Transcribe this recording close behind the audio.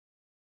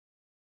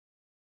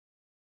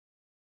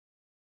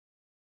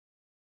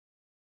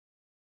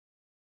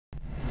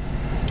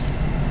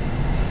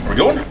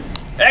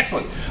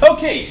Excellent.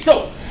 Okay,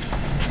 so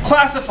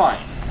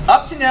classifying.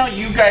 Up to now,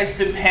 you guys have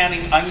been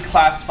panning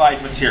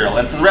unclassified material,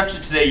 and for the rest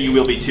of today, you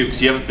will be too,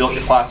 because you haven't built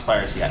your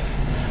classifiers yet.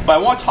 But I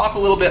want to talk a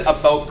little bit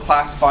about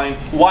classifying,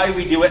 why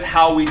we do it,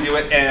 how we do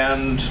it,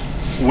 and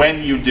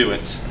when you do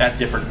it at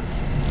different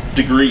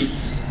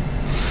degrees.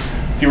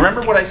 If you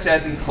remember what I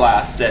said in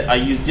class, that I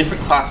use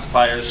different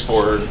classifiers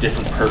for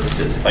different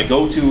purposes. If I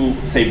go to,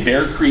 say,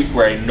 Bear Creek,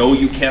 where I know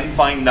you can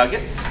find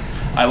nuggets,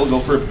 I will go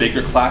for a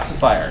bigger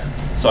classifier.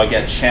 So I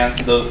get a chance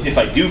of those, if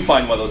I do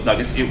find one of those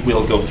nuggets, it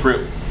will go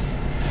through.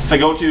 If I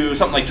go to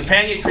something like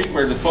Trepanier Creek,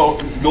 where the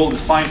gold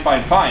is fine,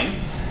 fine, fine,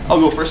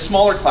 I'll go for a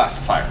smaller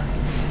classifier.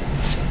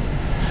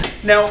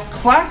 Now,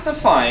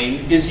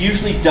 classifying is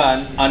usually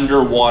done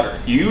underwater.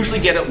 You usually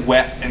get it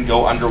wet and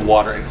go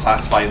underwater and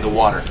classify in the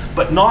water,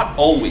 but not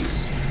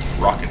always.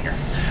 Rock in here.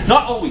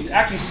 Not always.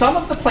 Actually, some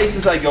of the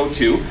places I go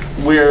to,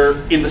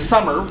 where in the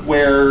summer,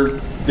 where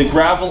the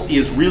gravel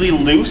is really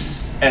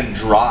loose and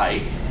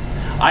dry,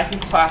 I can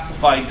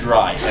classify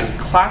dry, and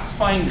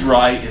classifying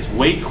dry is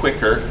way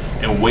quicker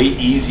and way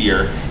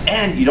easier,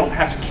 and you don't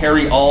have to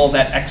carry all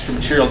that extra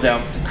material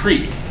down to the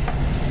creek.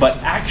 But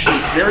actually,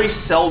 it's very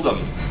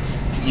seldom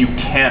you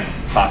can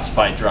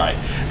classify dry,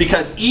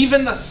 because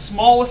even the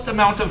smallest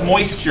amount of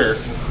moisture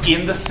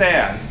in the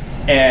sand,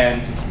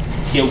 and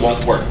it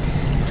won't work.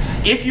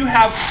 If you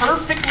have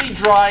perfectly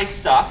dry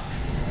stuff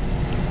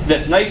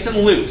that's nice and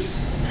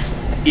loose,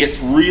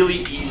 it's really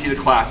easy to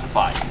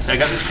classify. So I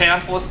got this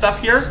pan full of stuff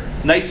here,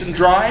 nice and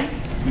dry,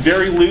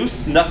 very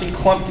loose, nothing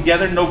clumped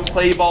together, no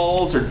clay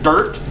balls or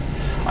dirt.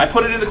 I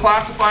put it in the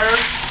classifier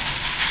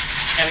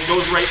and it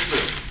goes right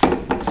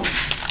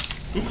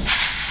through.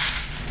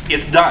 Oops.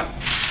 It's done.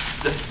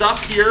 The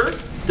stuff here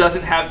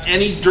doesn't have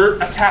any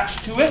dirt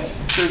attached to it.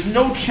 There's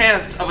no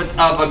chance of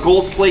a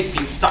gold flake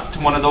being stuck to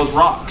one of those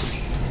rocks.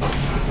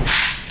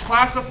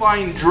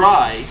 Classifying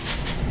dry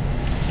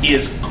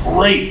is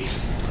great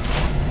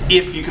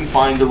if you can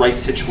find the right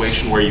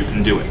situation where you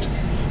can do it.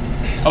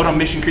 Out on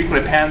Mission Creek,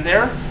 when I pan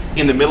there,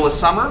 in the middle of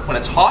summer, when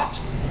it's hot,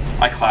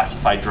 I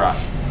classify dry.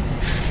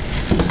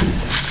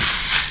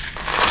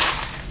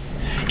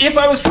 If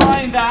I was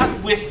trying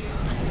that with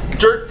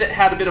dirt that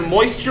had a bit of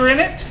moisture in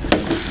it,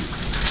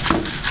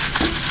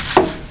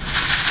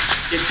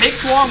 it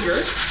takes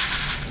longer.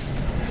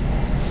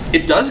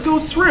 It does go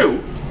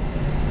through,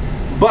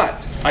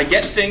 but I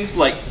get things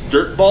like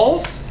dirt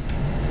balls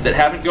that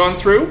haven't gone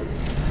through.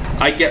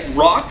 I get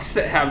rocks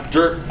that have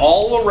dirt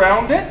all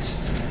around it,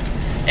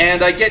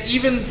 and I get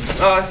even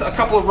a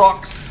couple of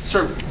rocks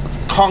sort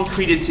of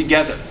concreted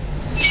together.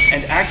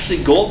 And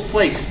actually, gold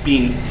flakes,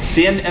 being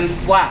thin and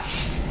flat,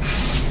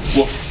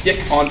 will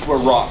stick onto a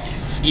rock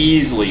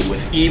easily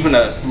with even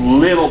a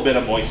little bit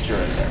of moisture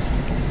in there.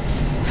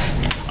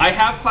 I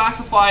have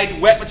classified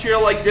wet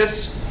material like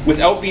this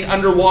without being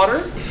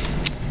underwater,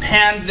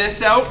 panned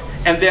this out,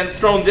 and then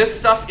thrown this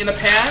stuff in a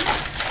pan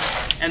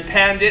and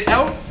panned it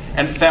out,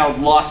 and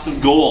found lots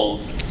of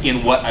gold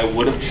in what I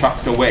would have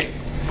chucked away.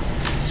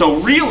 So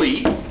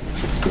really,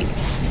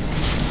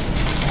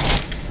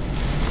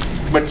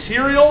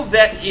 material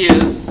that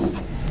is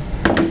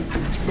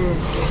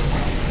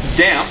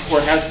damp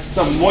or has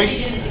some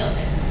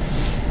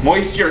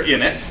moisture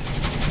in it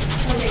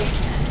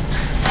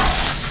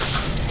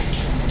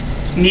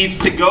needs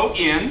to go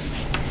in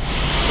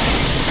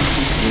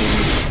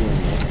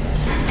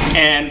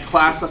and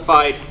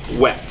classified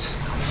wet.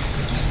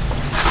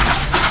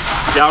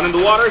 Down in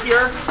the water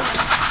here,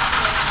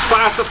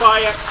 classify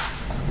it,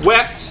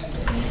 wet,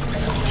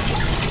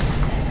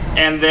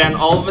 and then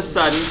all of a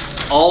sudden,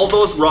 all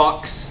those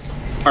rocks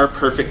are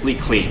perfectly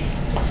clean.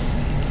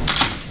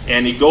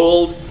 Any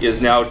gold is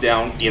now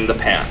down in the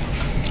pan.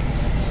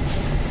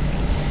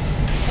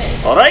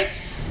 All right?